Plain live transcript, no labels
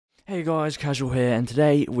Hey guys, Casual here, and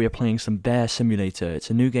today we are playing some Bear Simulator. It's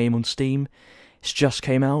a new game on Steam. It's just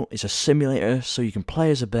came out. It's a simulator, so you can play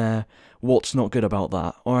as a bear. What's not good about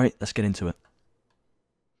that? Alright, let's get into it.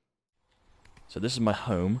 So this is my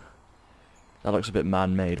home. That looks a bit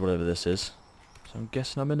man-made, whatever this is. So I'm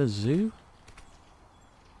guessing I'm in a zoo?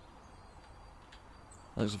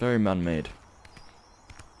 That looks very man-made.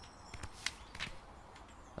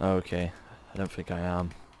 Okay, I don't think I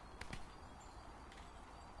am.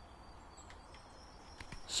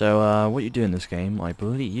 So, what you do in this game, I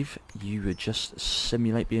believe, you would just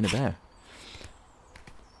simulate being a bear.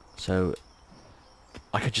 So,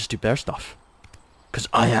 I could just do bear stuff. 'Cause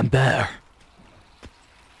I am bear!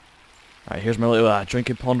 Alright, here's my little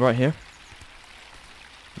drinking pond right here.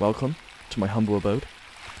 Welcome to my humble abode.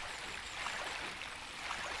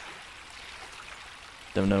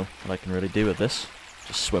 Don't know what I can really do with this.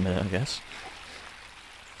 Just swim in it, I guess.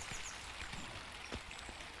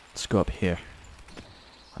 Let's go up here.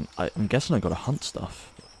 I'm guessing I gotta hunt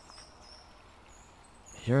stuff.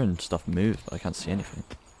 Hearing stuff move, but I can't see anything.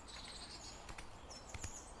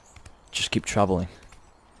 Just keep traveling.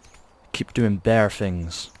 Keep doing bear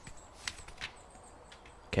things.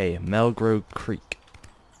 Okay, Melgrove Creek.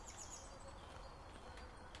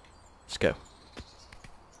 Let's go.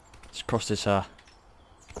 Let's cross this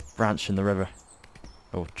branch in the river.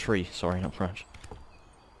 Oh, tree. Sorry, not branch.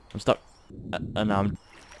 I'm stuck. And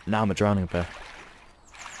now I'm a drowning bear.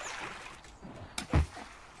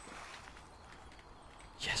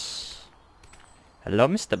 Yes. Hello,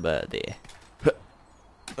 Mr. Birdie.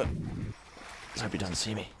 Let's hope he doesn't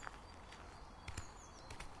see me.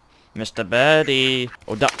 Mr. Birdie.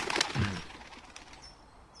 Oh, duck.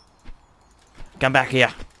 Come back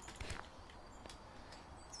here.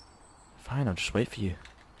 Fine, I'll just wait for you.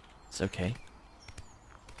 It's okay.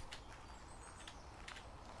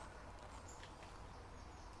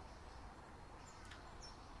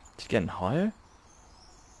 He's getting higher?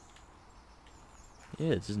 He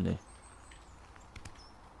is, isn't he?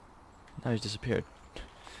 Now he's disappeared.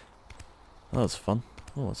 Oh, that's fun.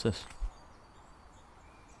 Oh, what's this?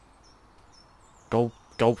 Gold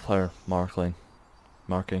player marking.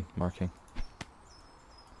 Can't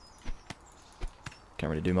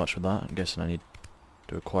really do much with that. I'm guessing I need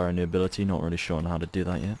to acquire a new ability. Not really sure on how to do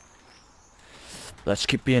that yet. Let's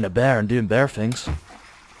keep being a bear and doing bear things.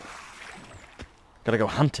 Gotta go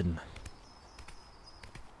hunting.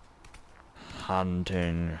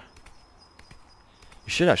 Hunting. You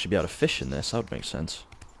should actually be able to fish in this. That would make sense.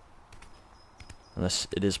 Unless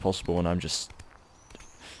it is possible and I'm just...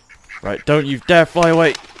 Right, don't you dare fly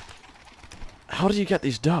away! How do you get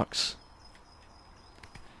these ducks?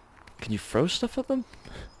 Can you throw stuff at them?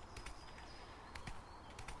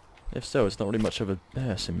 If so, it's not really much of a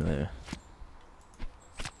bear simulator.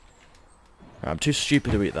 Right, I'm too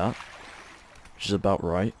stupid to eat that. Which is about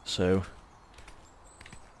right, so...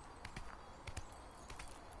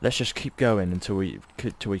 Let's just keep going until we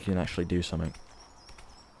can actually do something.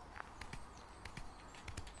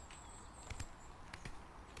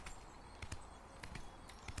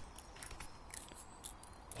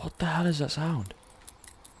 What the hell is that sound?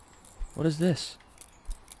 What is this?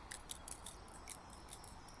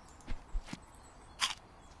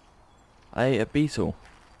 A beetle.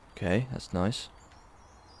 Okay, that's nice.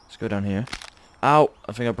 Let's go down here. Ow!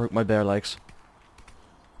 I think I broke my bare legs.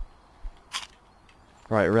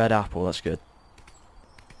 Right, red apple, that's good.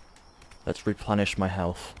 Let's replenish my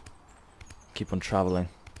health. Keep on travelling.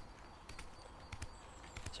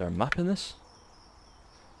 Is there a map in this?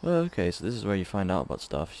 Oh, okay, so this is where you find out about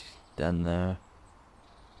stuff. Down there.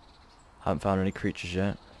 Haven't found any creatures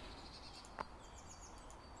yet.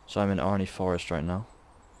 So I'm in Arnie Forest right now.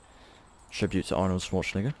 Tribute to Arnold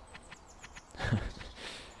Schwarzenegger.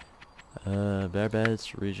 Bear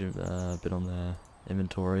beds, region, bit on there.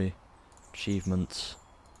 Inventory, achievements,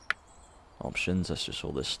 options, that's just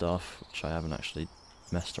all this stuff, which I haven't actually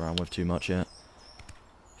messed around with too much yet.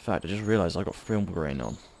 In fact, I just realised I got film grain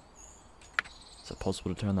on. Is it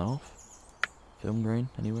possible to turn that off? Film grain,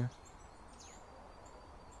 anywhere?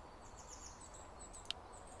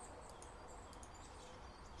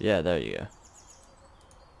 Yeah, there you go.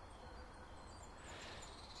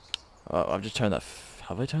 Oh, I've just turned that...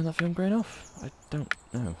 Have I turned that film grain off? I don't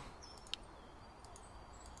know.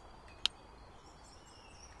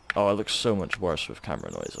 Oh, it looks so much worse with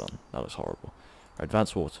camera noise on. That looks horrible.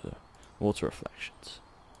 Advanced water. Water reflections.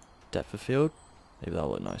 Depth of field. Maybe that'll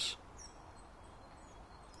look nice.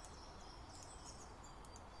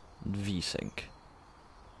 V-Sync.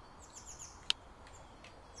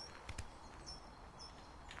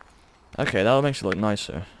 Okay, that makes it look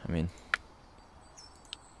nicer. I mean...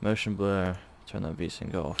 Motion blur. Turn that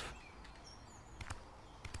V-Sync off.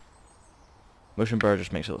 Motion blur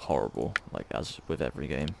just makes it look horrible, like as with every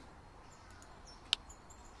game.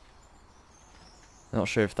 I'm not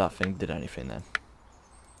sure if that thing did anything then.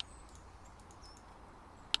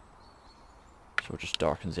 So it just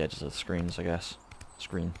darkens the edges of the screens, I guess.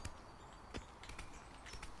 Screen.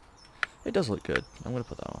 It does look good. I'm gonna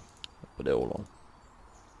put that on. Put it all on.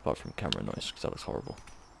 Apart from camera noise, because that looks horrible.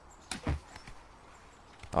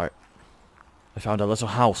 Alright. I found a little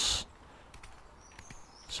house.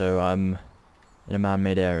 So I'm in a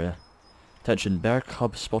man-made area. Attention, bear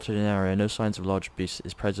cub spotted in area. No signs of large beast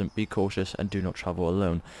is present. Be cautious and do not travel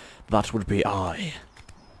alone. That would be I.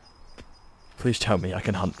 Please tell me I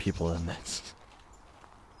can hunt people in this.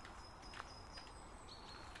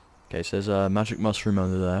 Okay, so there's a magic mushroom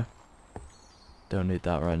under there. Don't need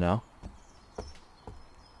that right now.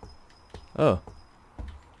 Oh.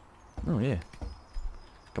 Oh, yeah.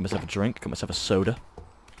 Got myself a drink. Got myself a soda.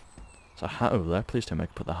 There's a hat over there. Please don't make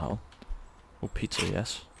me put the hat on. Oh, pizza,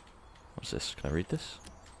 yes. What's this? Can I read this?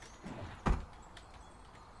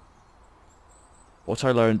 What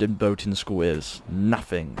I learned in boating school is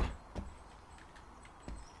nothing.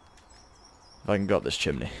 If I can go up this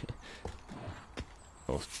chimney.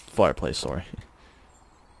 Oh, fireplace, sorry.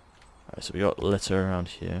 Alright, so we got litter around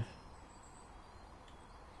here.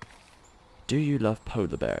 Do you love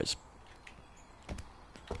polar bears?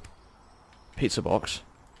 Pizza box.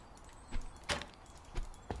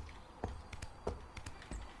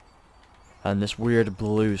 And this weird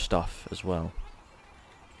blue stuff as well.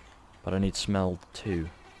 But I need smell too.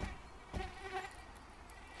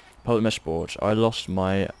 Polar mesh board. I lost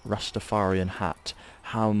my Rastafarian hat.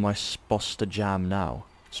 How am I supposed to jam now?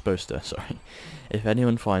 Sorry. If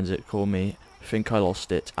anyone finds it, call me. Think I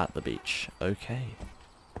lost it at the beach. Okay.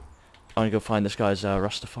 I'm gonna go find this guy's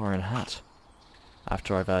Rastafarian hat.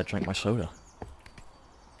 After I've drank my soda.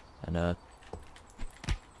 And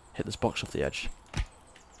hit this box off the edge.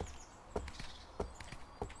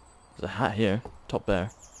 There's a hat here. Top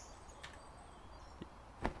there.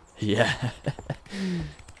 Yeah.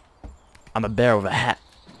 I'm a bear with a hat.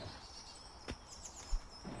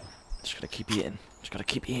 Just gotta keep eating. Just gotta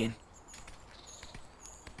keep eating.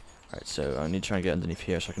 Alright, so I need to try and get underneath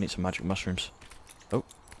here so I can eat some magic mushrooms. Oh,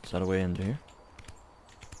 is that a way under here?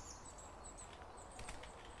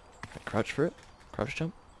 Can I crouch for it? Crouch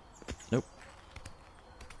jump? Nope.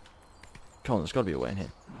 Come on, there's gotta be a way in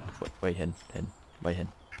here. Way hidden. Way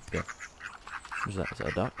hidden. Yeah. What's that? Is that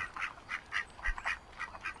a duck?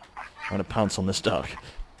 I'm gonna pounce on this duck.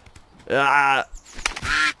 Ah!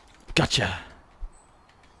 Gotcha!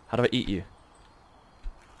 How do I eat you?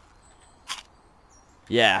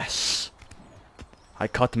 Yes! I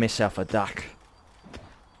caught myself a duck.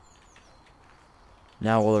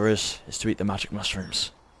 Now all there is to eat the magic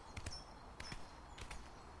mushrooms.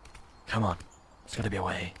 Come on. There's gotta be a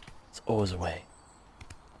way. There's always a way.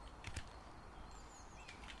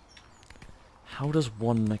 How does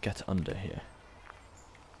one get under here?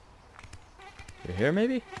 You're here,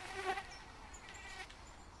 maybe?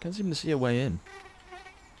 Can't seem to see a way in.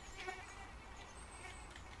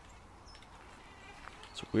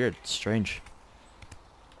 It's weird. It's strange.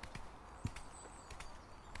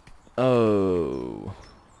 Oh.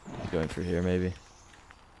 I'm going through here, maybe.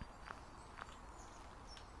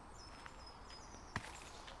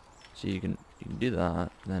 So you can do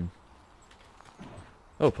that, then.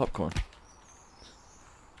 Oh, popcorn.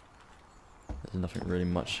 There's nothing really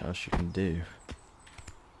much else you can do.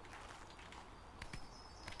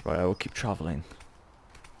 Right, I will keep traveling.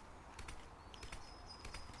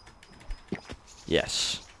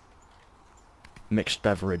 Yes. Mixed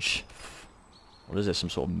beverage. What is this, some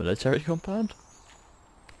sort of military compound?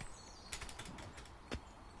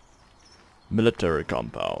 Military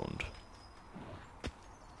compound.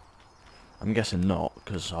 I'm guessing not,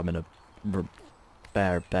 because I'm in a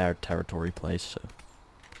bear territory place, so.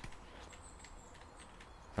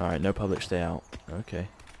 Alright, no public stay out. Okay.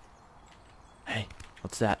 Hey,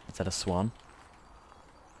 what's that? Is that a swan?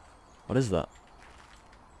 What is that?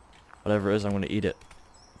 Whatever it is, I'm gonna eat it.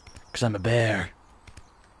 Because I'm a bear.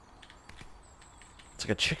 It's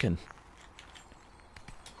like a chicken.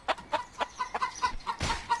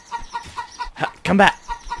 Ha, come back!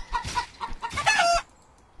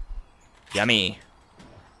 Yummy.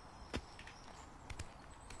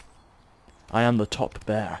 I am the top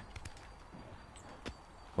bear.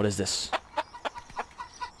 What is this?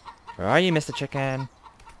 Where are you, Mr. Chicken?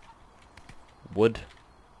 Wood.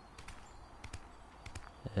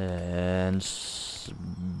 And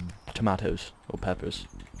tomatoes or peppers.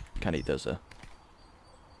 Can't eat those though.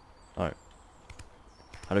 Alright.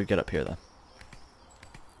 How do we get up here then?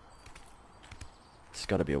 There's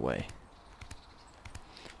gotta be a way.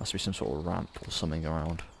 Must be some sort of ramp or something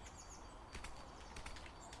around.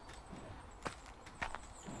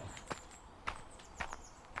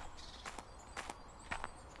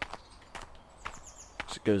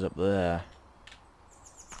 So it goes up there.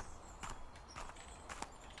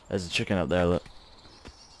 There's a chicken up there, look.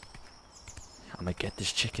 I'm gonna get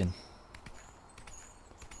this chicken.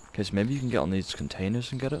 Okay, so maybe you can get on these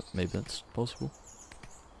containers and get it. Maybe that's possible.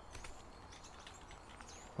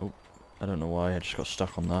 Oh, I don't know why, I just got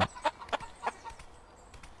stuck on that.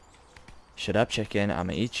 Shut up, chicken,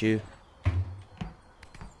 I'ma eat you.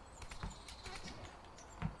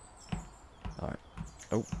 Alright.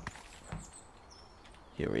 Oh.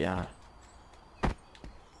 Here we are.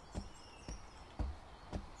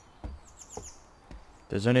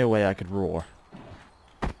 There's only a way I could roar.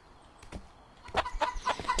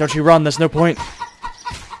 Don't you run, there's no point.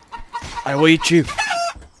 I will eat you.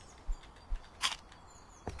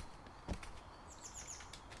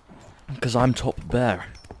 Because I'm top bear.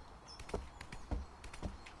 I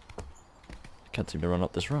can't seem to run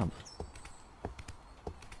up this ramp.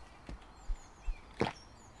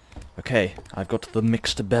 Okay, I've got the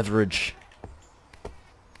mixed beverage.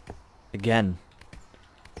 Again.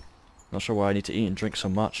 Not sure why I need to eat and drink so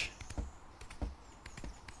much.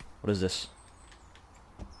 What is this?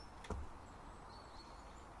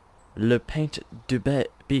 Le pain du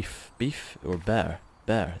beef. Beef or bear?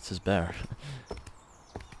 Bear. It says bear.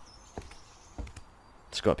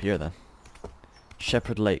 Let's go up here then.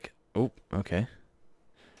 Shepherd Lake. Oh, okay.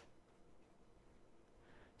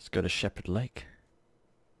 Let's go to Shepherd Lake.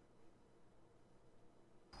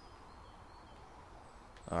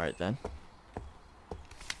 Alright then.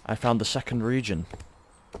 I found the second region.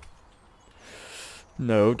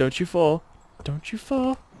 No, don't you fall. Don't you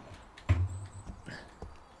fall.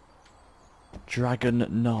 Dragon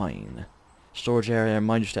 9. Storage area,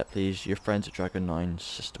 mind your step please. Your friends at Dragon 9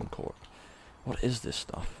 System Corp. What is this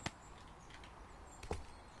stuff?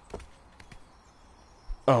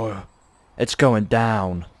 Oh, it's going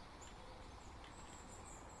down.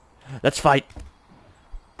 Let's fight.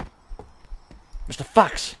 Mr.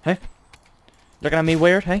 Fox, hey? Looking at me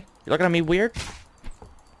weird, hey? You looking at me weird?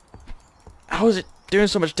 How is it doing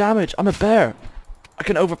so much damage? I'm a bear. I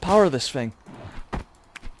can overpower this thing.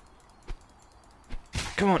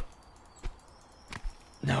 Come on.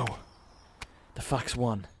 No. The fox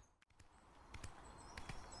won.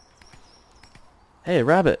 Hey,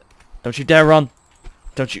 rabbit. Don't you dare run.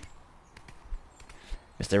 Don't you...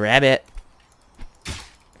 Mr. Rabbit.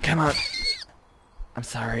 Come on. I'm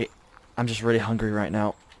sorry. I'm just really hungry right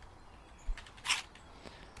now.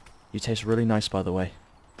 You taste really nice, by the way.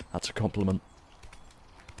 That's a compliment.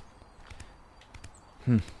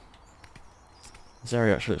 This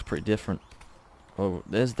area actually looks pretty different. Oh,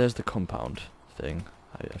 there's the compound thing,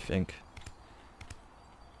 I think.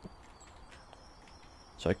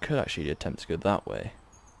 So I could actually attempt to go that way.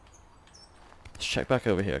 Let's check back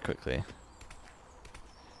over here quickly.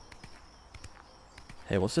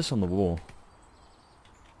 Hey, what's this on the wall?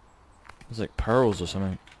 It's like pearls or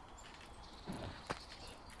something.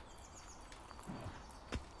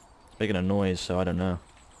 It's making a noise, so I don't know.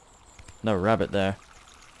 No rabbit there.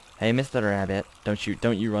 Hey, Mr. Rabbit, don't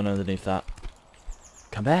you run underneath that.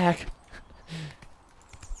 Come back.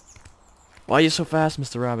 Why are you so fast,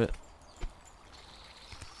 Mr. Rabbit?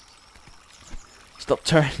 Stop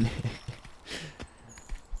turning.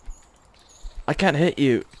 I can't hit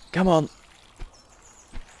you. Come on.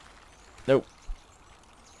 Nope.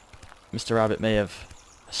 Mr. Rabbit may have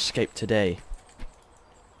escaped today,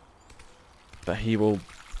 but he will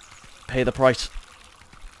pay the price.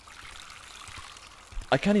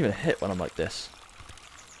 I can't even hit when I'm like this.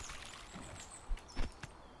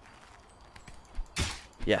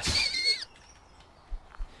 Yes.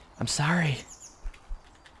 I'm sorry.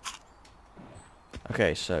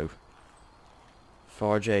 Okay, so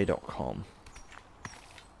farj.com.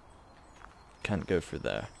 Can't go through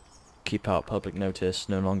there. Keep out public notice,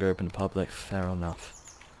 no longer open to public. Fair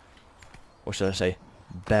enough. Or should I say,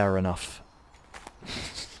 bare enough.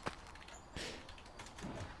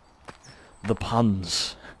 The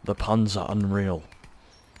puns. The puns are unreal.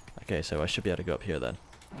 Okay, so I should be able to go up here then.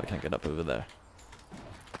 If I can't get up over there.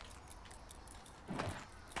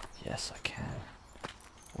 Yes, I can.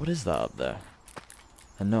 What is that up there?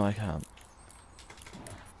 And no, I can't.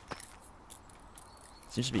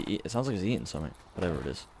 It seems to be it sounds like it's eating something. Whatever it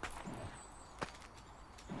is.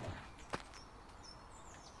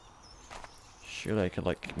 Surely I could,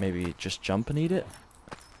 like, maybe just jump and eat it?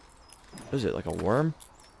 What is it, like a worm?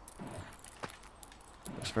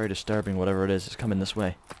 Looks very disturbing, whatever it is. It's coming this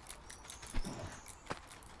way.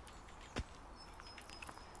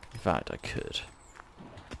 In fact, I could.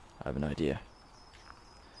 I have an idea.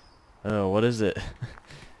 Oh, what is it?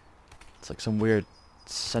 It's like some weird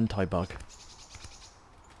Sentai bug.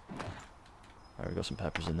 Alright, we got some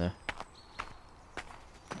peppers in there.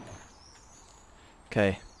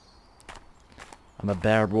 Okay. I'm a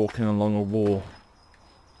bear walking along a wall.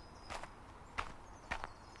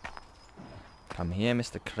 Come here,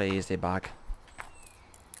 Mr. Crazy Bag.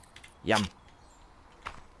 Yum.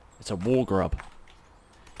 It's a wall grub.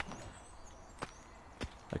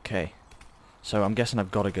 Okay. So I'm guessing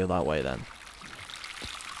I've got to go that way then.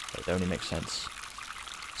 It only makes sense.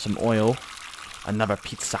 Some oil. Another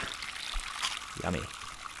pizza. Yummy.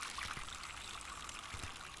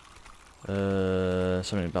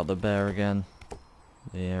 Something about the bear again.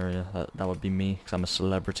 The area. That would be me, because I'm a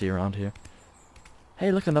celebrity around here.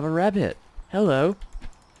 Hey, look, another rabbit. Hello.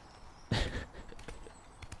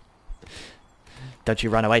 Don't you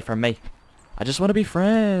run away from me. I just want to be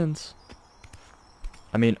friends.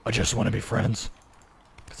 I mean, I just want to be friends.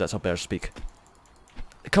 Because that's how bears speak.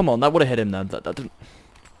 Come on, that would have hit him then. That didn't...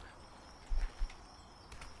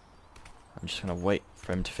 I'm just going to wait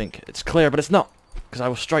for him to think it's clear, but it's not. Because I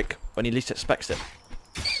will strike when he least expects it.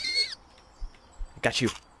 I got you.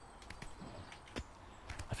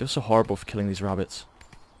 I feel so horrible for killing these rabbits.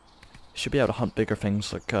 You should be able to hunt bigger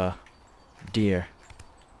things like deer.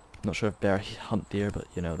 I'm not sure if bear hunt deer, but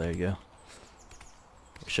you know, there you go.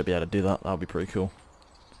 We should be able to do that. That would be pretty cool.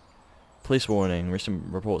 Police warning.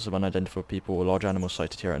 Recent reports of unidentified people or large animals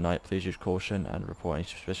sighted here at night. Please use caution and report any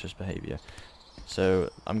suspicious behaviour. So,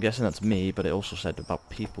 I'm guessing that's me, but it also said about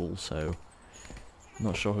people, so... I'm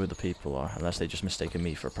not sure who the people are, unless they just mistaken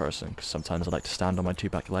me for a person, because sometimes I like to stand on my two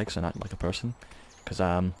back legs and act like a person.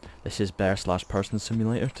 Because, this is bear/person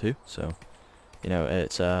simulator too, so... You know,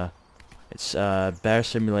 it's bear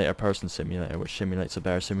simulator, person simulator, which simulates a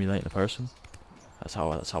bear simulating a person. That's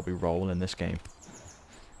how we roll in this game.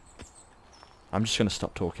 I'm just gonna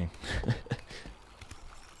stop talking.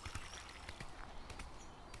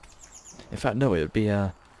 In fact, no, it would be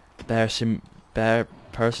a bear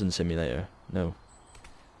person simulator. No.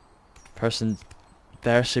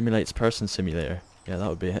 Bear simulates person simulator. Yeah, that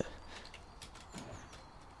would be it.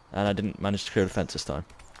 And I didn't manage to clear the fence this time.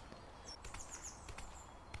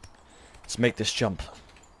 Let's make this jump.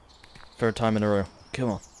 Third time in a row.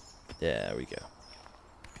 Come on. There we go.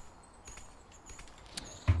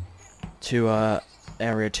 To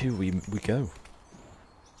area 2 we go.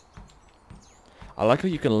 I like how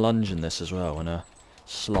you can lunge in this as well and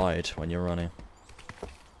slide when you're running.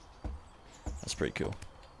 That's pretty cool.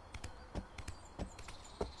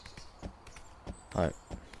 Alright.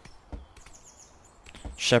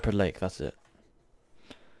 Shepherd Lake, that's it.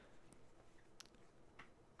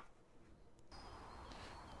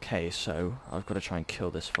 Okay, so I've got to try and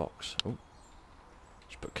kill this fox. Oh,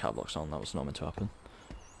 just put cat blocks on, that was not meant to happen.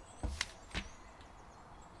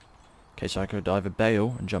 Okay, so I could either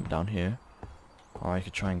bail and jump down here, or I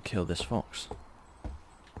could try and kill this fox,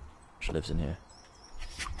 which lives in here.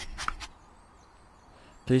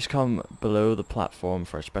 Please come below the platform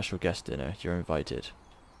for a special guest dinner. You're invited.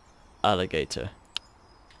 Alligator.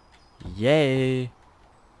 Yay!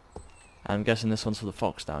 I'm guessing this one's for the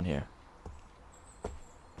fox down here,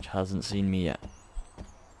 which hasn't seen me yet.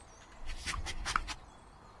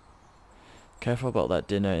 Careful about that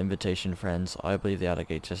dinner invitation, friends. I believe the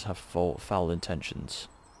alligators have foul intentions.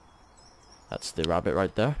 That's the rabbit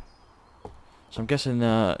right there. So I'm guessing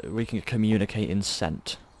we can communicate in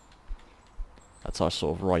scent. That's our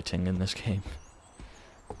sort of writing in this game.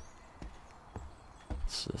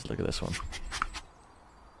 Let's look at this one.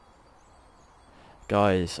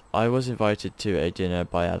 Guys, I was invited to a dinner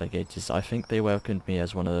by alligators. I think they welcomed me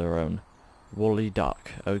as one of their own. Wally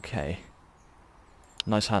Duck. Okay.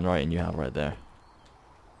 Nice handwriting you have right there.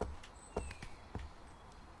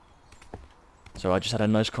 So I just had a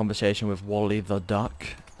nice conversation with Wally the Duck,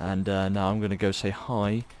 and now I'm going to go say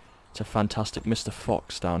hi to fantastic Mr.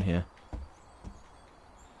 Fox down here.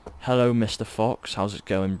 Hello, Mr. Fox. How's it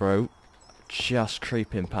going, bro? Just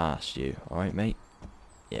creeping past you. Alright, mate?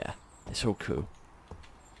 Yeah, it's all cool.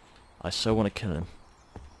 I so want to kill him,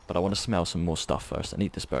 but I want to smell some more stuff first and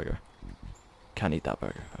eat this burger. Can't eat that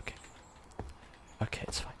burger. Okay. Okay,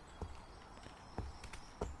 it's fine.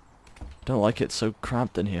 Don't like it so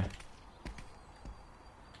cramped in here.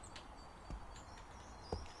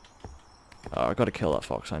 Oh, I gotta kill that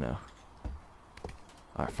fox, I know.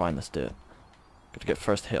 Alright, fine, let's do it. Got to get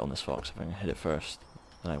first hit on this fox. If I can hit it first,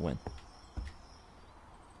 then I win.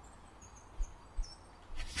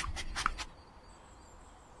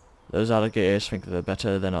 Those alligators think they're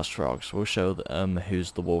better than us frogs. We'll show them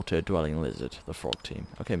who's the water-dwelling lizard, the frog team.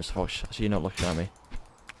 Okay, Mr. Fox, I see you're not looking at me.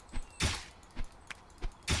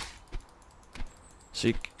 So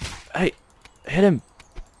you... Hey! Hit him!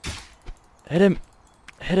 Hit him!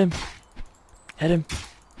 Hit him! Hit him!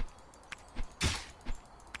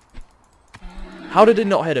 How did it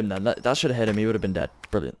not hit him then? That should have hit him, he would have been dead.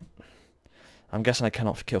 Brilliant. I'm guessing I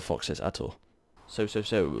cannot kill foxes at all. So,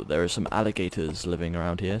 there are some alligators living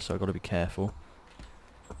around here, so I've got to be careful.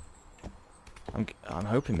 I'm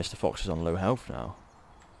hoping Mr. Fox is on low health now.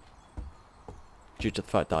 Due to the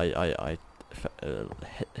fact that I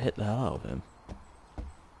hit the hell out of him.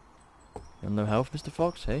 You on low health, Mr.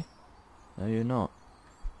 Fox, hey? No, you're not.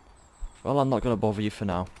 Well, I'm not going to bother you for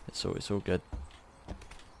now. It's all good.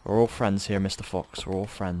 We're all friends here, Mr. Fox. We're all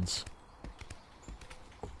friends.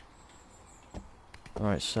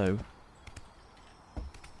 Alright, so...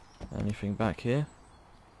 anything back here?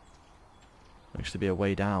 Looks to be a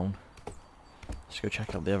way down. Let's go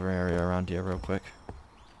check out the other area around here real quick.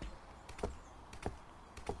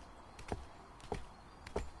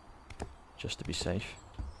 Just to be safe.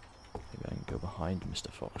 Maybe I can go behind Mr.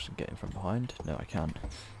 Fox and get him from behind. No, I can't.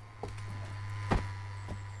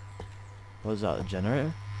 What is that, a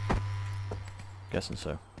generator? Guessing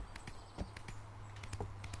so.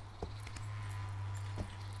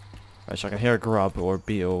 Right, so I can hear a grub or a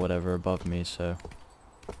bee or whatever above me, so...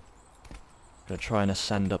 I'm gonna try and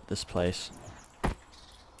ascend up this place.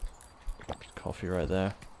 Coffee right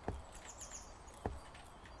there.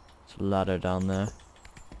 There's a ladder down there.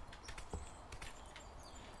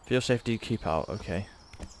 For your safety, keep out, okay.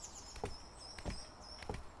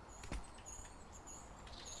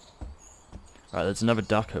 Right, there's another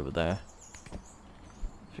duck over there.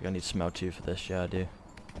 I think I need smell 2 for this, yeah I do.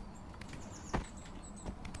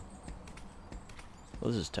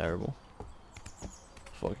 Well, this is terrible. I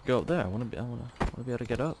thought I could go up there. I wanna be able to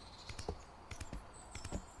get up.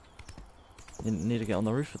 Need to get on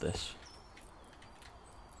the roof of this.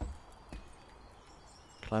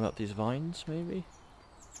 Climb up these vines, maybe?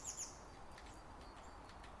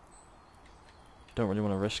 Don't really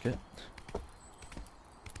want to risk it.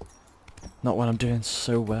 Not when I'm doing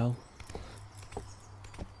so well.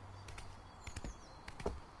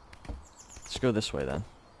 Let's go this way then.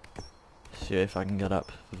 See if I can get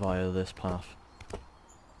up via this path.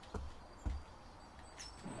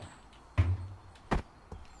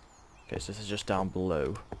 Okay, so this is just down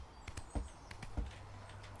below.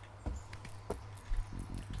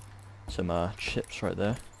 Some chips right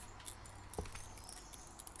there.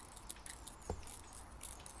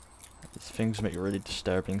 These things make really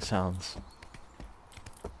disturbing sounds.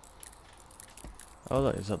 Oh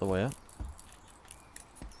look, is that the way up?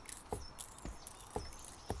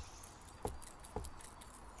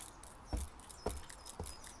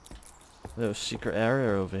 Little secret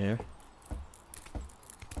area over here.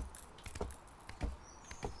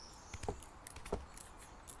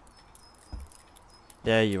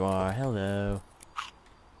 There you are, hello.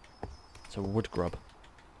 It's a wood grub.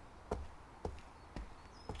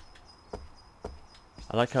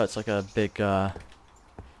 I like how it's like a big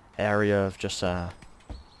area of just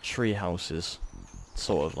tree houses.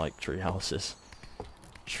 Sort of like tree houses.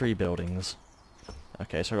 Tree buildings.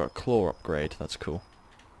 Okay, so I got a claw upgrade, that's cool.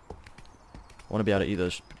 I want to be able to eat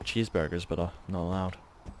those cheeseburgers, but I'm not allowed.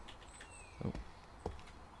 Oh.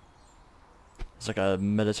 It's like a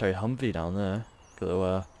military Humvee down there. Got a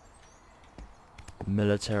little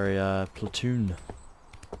military platoon.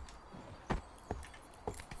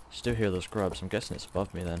 Still hear those grubs. I'm guessing it's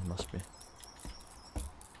above me then, must be.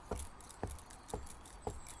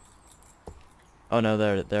 Oh no,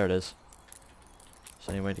 there it is. Is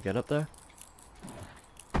there any way to get up there?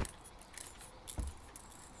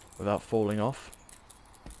 Without falling off?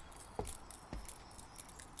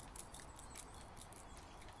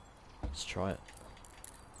 Let's try it.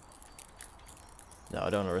 No, I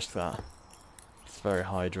don't want to risk that. It's a very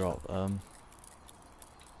high drop.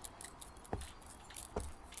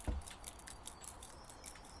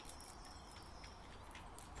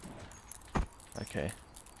 Okay.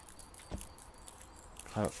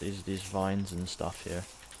 Climb up these vines and stuff here.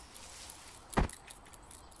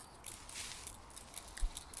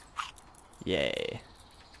 Yay.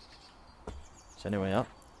 Is there any way up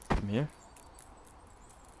from here?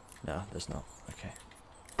 No, there's not. Okay.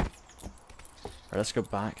 Alright, let's go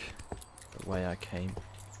back the way I came.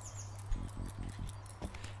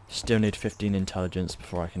 Still need 15 intelligence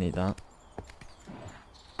before I can eat that.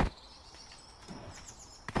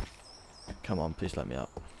 Come on, please let me up.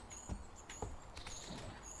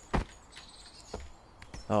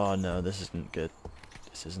 Oh no, this isn't good.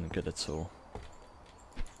 This isn't good at all.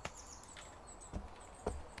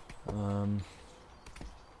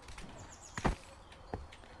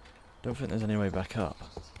 Don't think there's any way back up.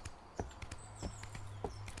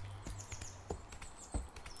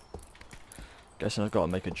 Guessing I've got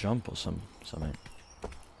to make a jump or something.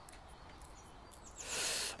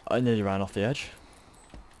 I nearly ran off the edge.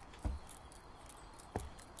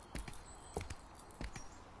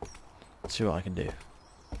 Let's see what I can do.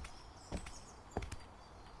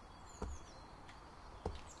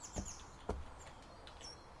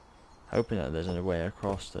 Hoping that there's a way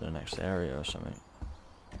across to the next area or something.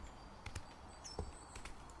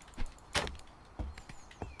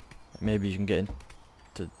 Maybe you can get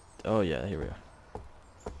into... Oh yeah, here we are.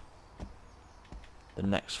 The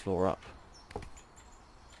next floor up.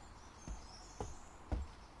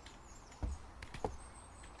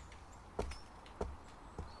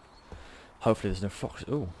 Hopefully there's no foxes.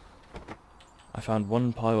 Ooh. I found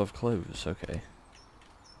one pile of clothes, okay.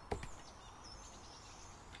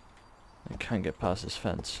 I can't get past this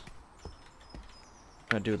fence. What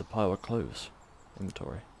can I do with a pile of clothes?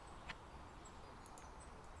 Inventory.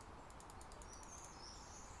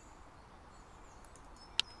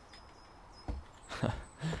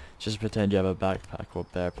 Just pretend you have a backpack or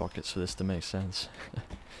bare pockets for this to make sense.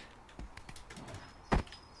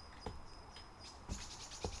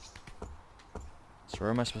 So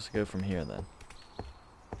where am I supposed to go from here then?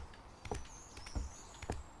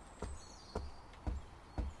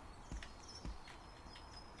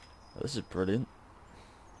 Oh, this is brilliant.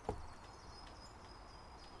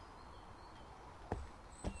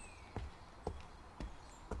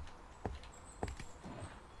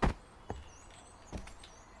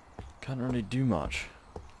 Can't really do much.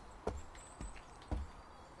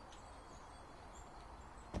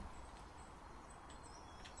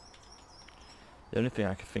 The only thing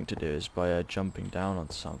I can think to do is by jumping down on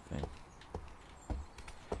something.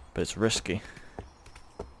 But it's risky.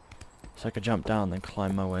 So I could jump down then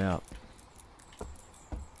climb my way up.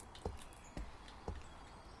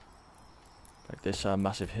 Like this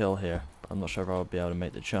massive hill here. But I'm not sure if I'll be able to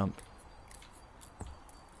make the jump.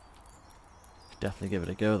 Definitely give it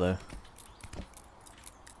a go though.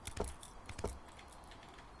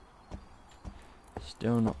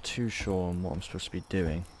 Still not too sure on what I'm supposed to be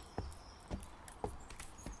doing.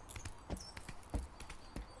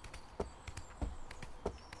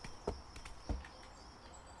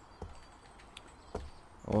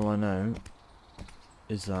 All I know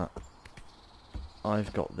is that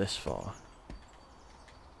I've got this far.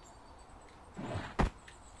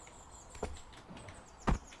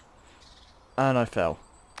 And I fell.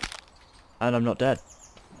 And I'm not dead.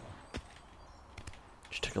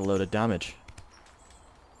 Just took a load of damage.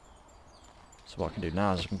 So what I can do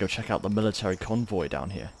now is I can go check out the military convoy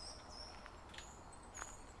down here.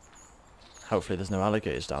 Hopefully there's no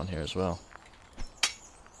alligators down here as well.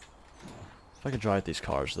 If I could drive these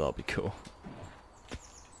cars, that'll be cool.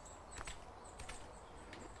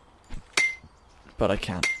 But I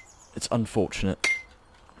can't. It's unfortunate.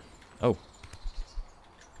 Oh.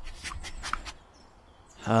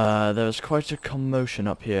 There was quite a commotion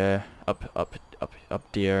up here,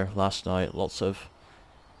 up there last night. Lots of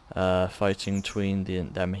fighting between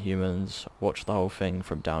them humans. Watch the whole thing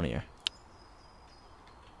from down here.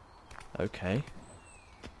 Okay.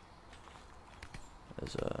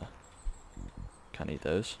 There's a... Can't eat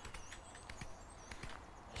those.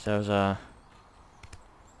 So there's a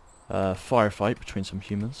firefight between some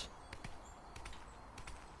humans.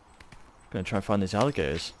 Gonna try and find these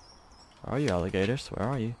alligators. Where are you, alligators? Where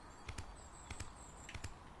are you?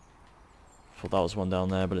 Thought that was one down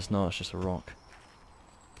there, but it's not. It's just a rock.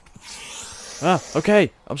 Ah,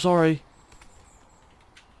 okay. I'm sorry.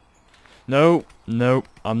 No, no,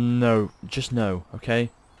 no. Just no.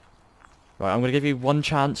 Okay. Right, I'm gonna give you one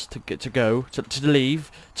chance to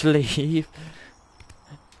leave.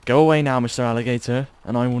 Go away now, Mr. Alligator,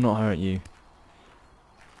 and I will not hurt you.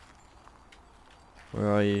 Where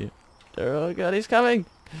are you? Oh god, he's coming!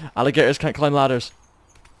 Alligators can't climb ladders.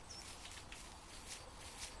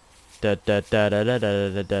 Da da da da da da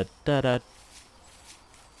da da da da.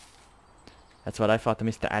 That's what I thought,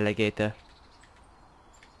 Mr. Alligator.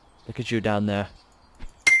 Look at you down there.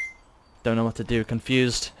 Don't know what to do.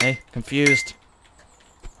 Confused. Hey? Confused.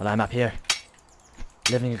 Well, I'm up here.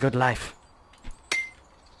 Living a good life.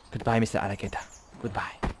 Goodbye, Mr. Alligator.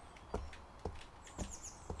 Goodbye.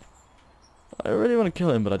 I really want to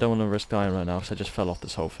kill him, but I don't want to risk dying right now because I just fell off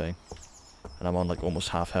this whole thing. And I'm on like almost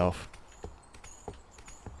half health.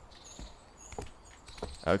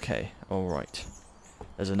 Okay, alright.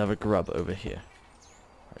 There's another grub over here.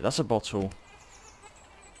 Right, that's a bottle.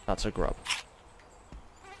 That's a grub.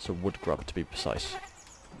 It's a wood grub to be precise.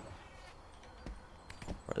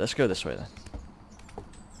 Right, let's go this way then.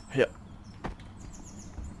 Yep.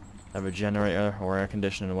 Have a generator or air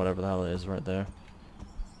conditioning or whatever the hell it is right there.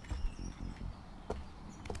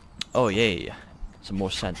 Oh yay. some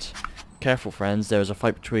more scent. Careful, friends. There was a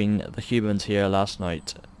fight between the humans here last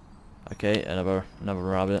night. Okay, another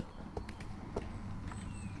rabbit.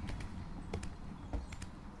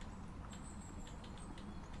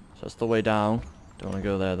 So that's the way down. Don't want to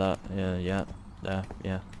go there.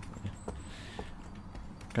 Yeah.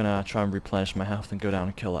 Gonna try and replenish my health and go down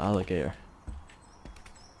and kill the alligator.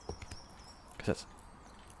 Cause that's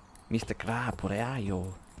Mr. Crab, where are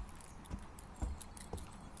you?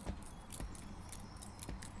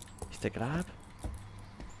 Mr. Crab?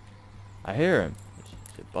 I hear him.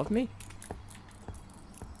 Is he above me?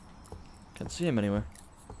 Can't see him anywhere.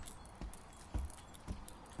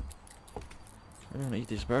 I don't want to eat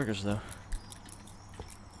these burgers though.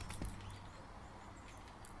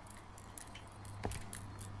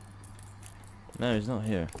 No, he's not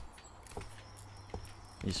here.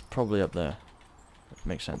 He's probably up there.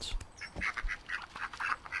 Makes sense.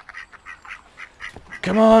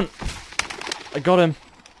 Come on! I got him!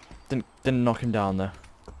 Didn't knock him down though.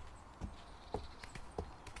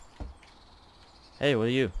 Hey, what are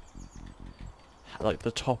you? Like the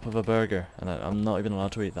top of a burger, and I'm not even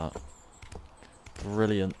allowed to eat that.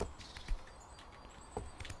 Brilliant.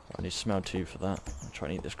 I need smell 2 for that. I'll try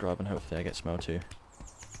and eat this grub and hopefully I get smell 2.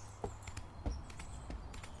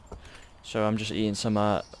 So I'm just eating some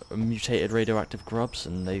mutated radioactive grubs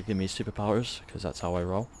and they give me superpowers, because that's how I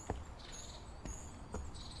roll.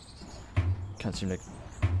 Can't seem to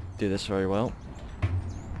do this very well.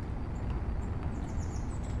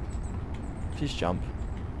 Please jump.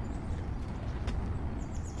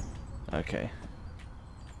 Okay.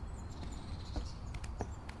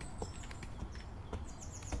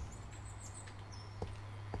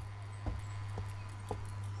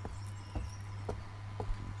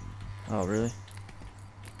 Oh, really?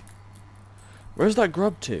 Where's that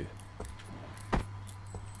grub to?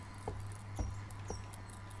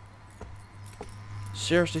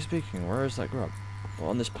 Seriously speaking, where is that grub? Well,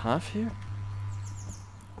 on this path here?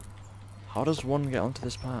 How does one get onto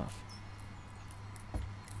this path?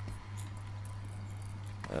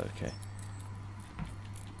 Okay.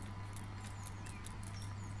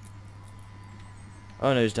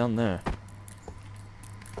 Oh no, he's down there.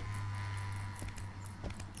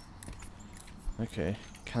 Okay,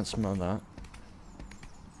 can't smell that.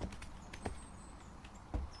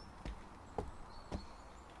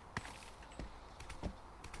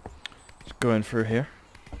 Just going through here.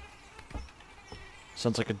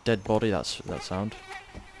 Sounds like a dead body, that sound.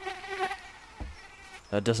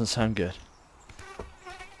 That doesn't sound good.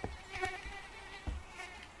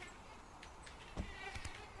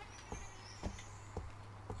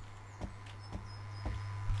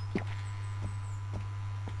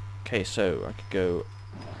 Okay, so I could go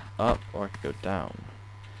up or I could go down.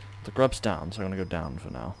 The grub's down, so I'm gonna go down for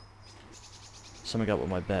now. Something up with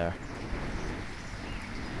my bear.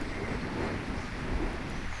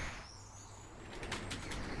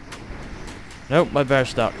 Nope, my bear's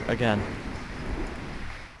stuck again.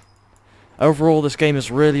 Overall, this game is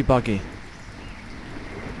really buggy.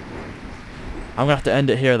 I'm gonna have to end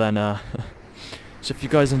it here then. So if you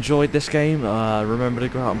guys enjoyed this game, remember to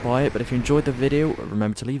go out and buy it. But if you enjoyed the video,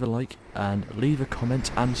 remember to leave a like and leave a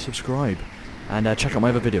comment and subscribe. And check out my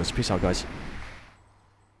other videos. Peace out, guys.